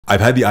I've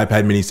had the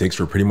iPad mini 6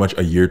 for pretty much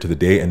a year to the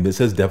day, and this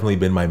has definitely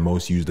been my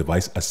most used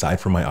device aside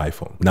from my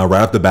iPhone. Now,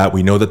 right off the bat,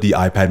 we know that the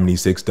iPad mini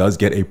 6 does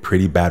get a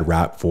pretty bad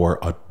rap for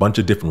a bunch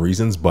of different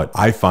reasons, but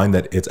I find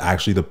that it's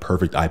actually the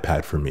perfect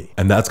iPad for me.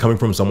 And that's coming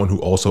from someone who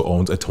also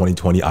owns a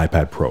 2020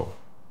 iPad Pro.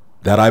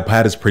 That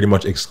iPad is pretty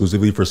much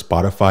exclusively for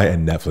Spotify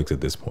and Netflix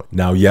at this point.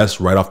 Now,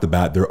 yes, right off the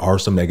bat, there are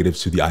some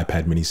negatives to the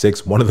iPad mini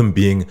 6, one of them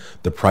being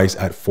the price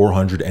at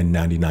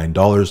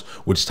 $499,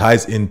 which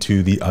ties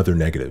into the other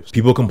negatives.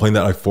 People complain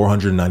that a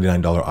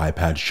 $499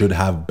 iPad should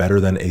have better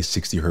than a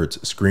 60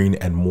 hertz screen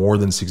and more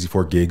than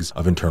 64 gigs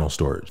of internal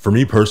storage. For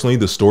me personally,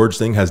 the storage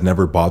thing has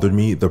never bothered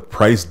me. The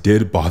price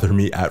did bother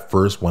me at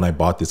first when I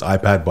bought this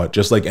iPad, but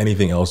just like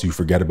anything else, you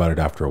forget about it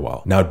after a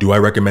while. Now, do I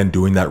recommend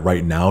doing that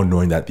right now,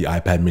 knowing that the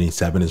iPad mini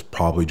 7 is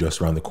probably just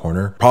around the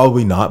corner?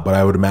 Probably not, but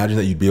I would imagine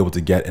that you'd be able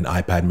to get an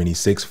iPad mini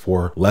 6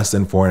 for less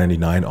than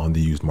 $499 on the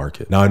used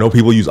market. Now, I know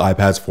people use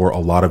iPads for a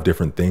lot of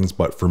different things,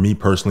 but for me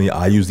personally,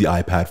 I use the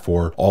iPad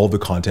for all of the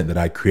content that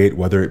I create,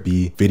 whether it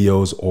be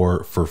videos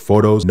or for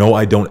photos. No,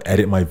 I don't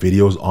edit my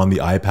videos on the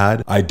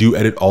iPad. I do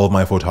edit all of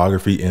my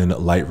photography in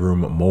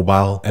Lightroom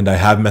Mobile, and I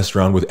have messed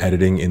around with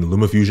editing in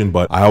LumaFusion,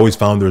 but I always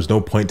found there's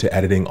no point to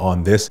editing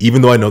on this,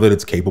 even though I know that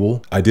it's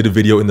capable. I did a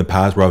video in the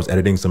past where I was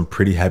editing some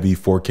pretty heavy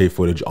 4K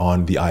footage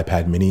on the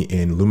iPad mini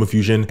in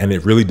LumaFusion, and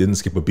it really didn't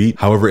skip a beat.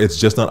 However, it's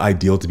just not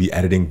ideal to be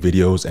editing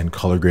videos and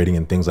color grading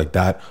and things like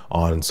that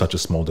on such a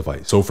small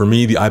device. So for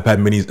me, the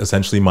iPad mini is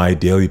essentially my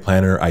daily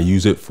planner. I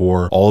use it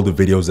for all the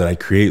videos that I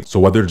create. So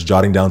whether it's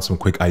jotting down some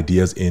quick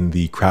ideas in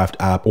the Craft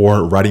app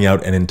or writing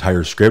out an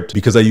entire script,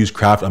 because I use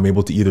Craft, I'm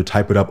able to either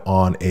type it up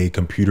on a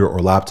computer or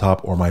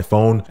laptop or my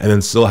phone and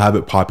then still have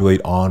it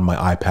populate on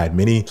my iPad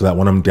mini, so that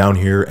when I'm down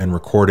here and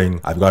recording,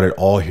 I've got it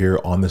all here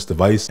on this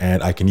device,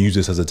 and I can use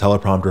this as a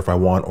teleprompter if I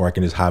want, or I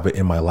can just have it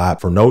in my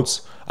lap for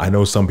notes. I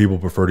know some people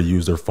prefer to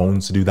use their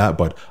phones to do that,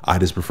 but I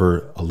just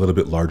prefer a little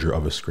bit larger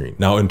of a screen.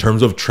 Now, in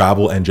terms of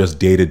travel and just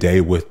day to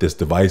day with this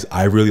device,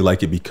 I really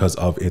like it because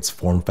of its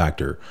form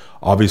factor.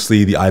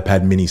 Obviously, the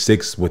iPad mini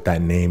 6 with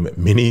that name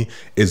mini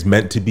is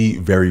meant to be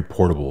very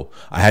portable.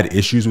 I had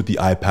issues with the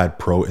iPad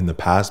Pro in the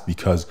past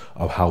because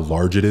of how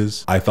large it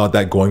is. I thought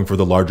that going for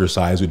the larger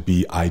size would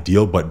be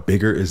ideal, but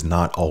bigger is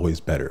not always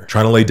better.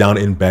 Trying to lay down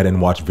in bed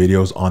and watch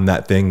videos on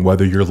that thing,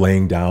 whether you're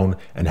laying down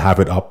and have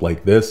it up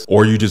like this,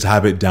 or you just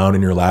have it down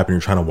in your lap and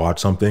you're trying to watch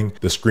something,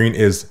 the screen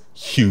is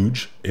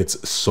huge.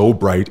 It's so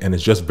bright, and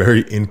it's just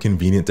very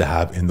inconvenient to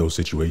have in those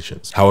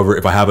situations. However,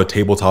 if I have a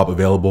tabletop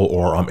available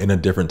or I'm in a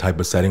different type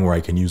of setting where I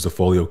can use the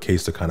folio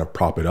case to kind of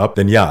prop it up,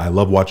 then yeah, I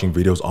love watching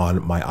videos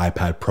on my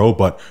iPad Pro,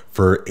 but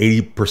for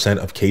 80%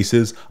 of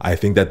cases, I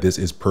think that this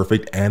is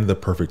perfect and the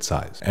perfect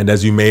size. And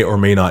as you may or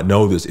may not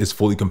know, this is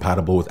fully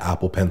compatible with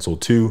Apple Pencil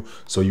 2,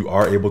 so you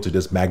are able to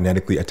just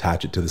magnetically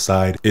attach it to the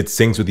side. It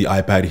syncs with the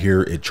iPad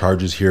here, it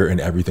charges here, and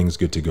everything's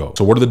good to go.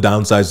 So what are the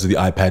downsides to the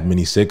iPad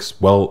mini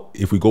 6? Well,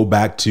 if we go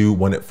back to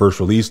when it first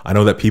released, I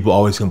know that people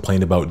always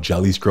complained about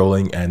jelly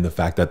scrolling and the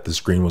fact that the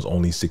screen was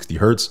only 60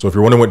 hertz. So if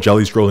you're wondering what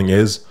jelly scrolling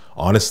is,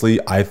 honestly,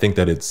 I think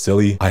that it's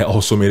silly. I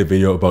also made a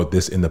video about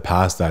this in the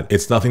past, that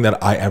it's nothing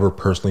that I ever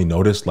personally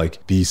noticed.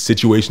 Like, the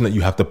situation that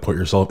you have to put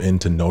yourself in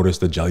to notice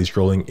the jelly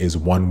scrolling is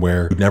one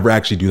where you never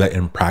actually do that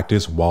in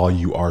practice while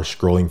you are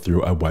scrolling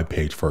through a web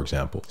page, for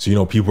example. So, you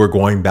know, people are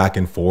going back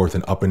and forth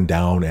and up and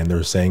down, and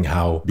they're saying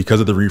how because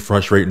of the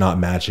refresh rate not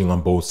matching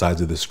on both sides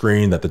of the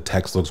screen, that the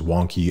text looks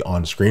wonky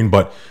on screen,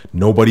 but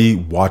nobody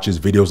watches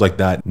videos like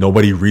that.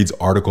 Nobody reads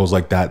articles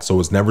like that. So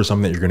it's never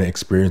something that you're going to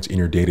experience in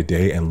your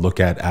day-to-day and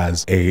look at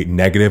as a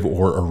negative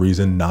or a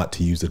reason not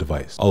to use the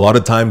device. A lot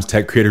of times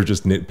tech creators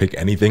just nitpick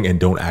anything and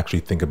don't actually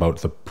think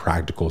about the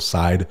practical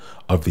side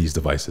of these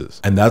devices.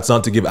 And that's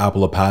not to give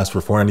Apple a pass. For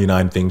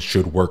 $499, things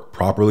should work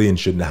properly and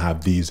shouldn't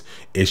have these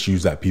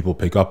issues that people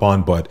pick up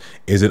on, but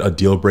is it a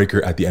deal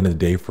breaker at the end of the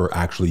day for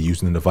actually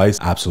using the device?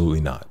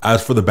 Absolutely not.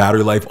 As for the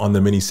battery life on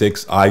the Mini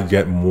 6, I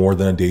get more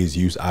than a day's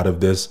use out of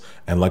this.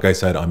 And like I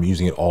said, I'm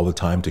using it all the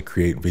time to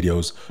create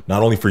videos,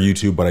 not only for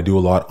YouTube, but I do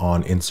a lot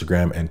on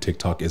Instagram and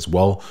TikTok as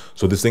well.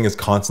 So this thing is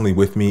constantly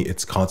with me.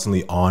 It's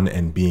constantly on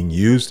and being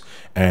used.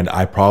 And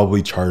I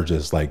probably charge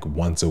this like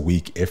once a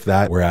week, if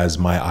that, whereas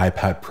my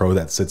iPad Pro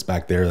that sits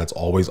back there that's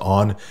always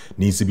on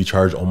needs to be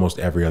charged almost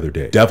every other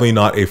day. Definitely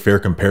not a fair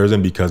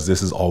comparison because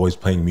this is always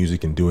playing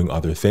music and doing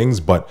other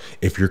things. But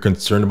if you're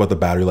concerned about the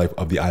battery life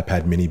of the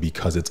iPad mini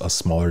because it's a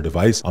smaller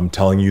device, I'm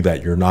telling you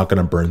that you're not going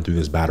to burn through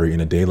this battery in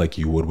a day like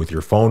you would with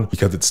your phone,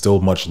 because it's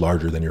still much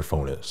larger than your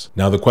phone is.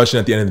 Now, the question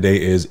at the end of the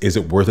day is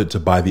it worth it to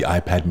buy the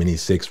iPad mini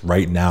 6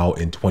 right now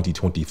in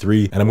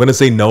 2023? And I'm going to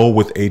say no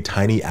with a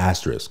tiny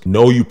asterisk.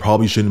 No, you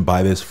probably shouldn't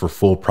buy this for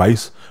full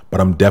price, but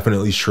I'm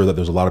definitely sure that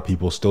there's a lot of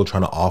people still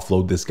trying to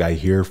offload this guy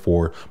here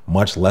for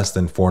much less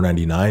than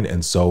 $499.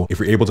 And so if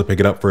you're able to pick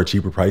it up for a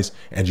cheaper price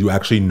and you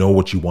actually know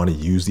what you want to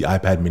use the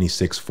iPad mini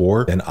 6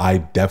 for, then I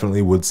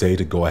definitely would say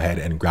to go ahead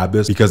and grab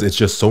this, because it's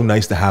just so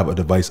nice to have a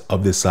device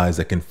of this size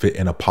that can fit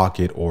in a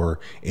pocket or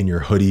in your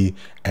hoodie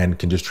and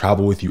can just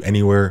travel with you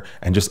anywhere,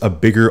 and just a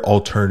bigger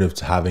alternative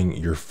to having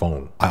your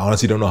phone. I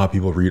honestly don't know how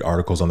people read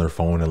articles on their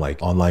phone and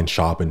like online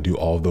shop and do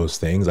all of those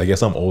things. I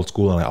guess I'm old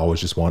school and I always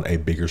just want a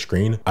bigger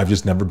screen. I've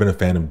just never been a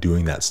fan of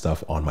doing that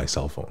stuff on my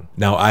cell phone.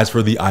 Now, as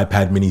for the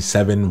iPad mini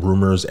 7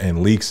 rumors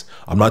and leaks,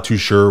 I'm not too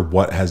sure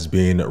what has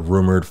been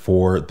rumored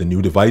for the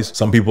new device.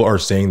 Some people are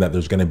saying that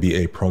there's going to be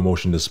a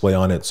ProMotion display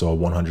on it, so a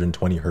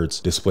 120 hertz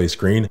display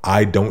screen.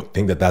 I don't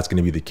think that that's going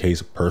to be the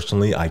case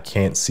personally. I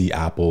can't see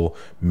Apple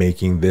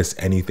making this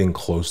anything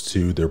close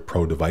to their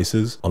Pro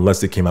devices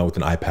unless they came out with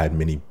an iPad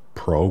mini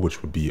Pro,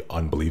 which would be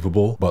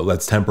unbelievable. But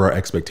let's temper our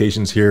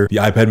expectations here. The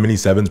iPad mini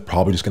 7 is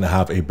probably just going to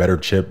have a better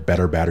chip,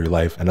 better battery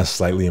life, and a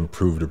slightly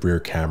improved rear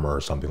camera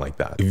or something like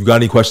that. If you've got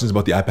any questions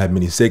about the iPad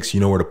mini 6, you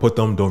know where to put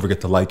them. Don't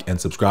forget to like and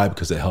subscribe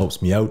because it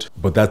helps me out.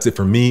 But that's it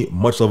for me.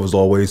 Much love as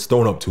always.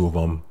 Throwing up 2 of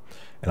them,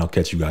 and I'll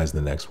catch you guys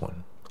in the next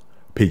one.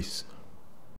 Peace.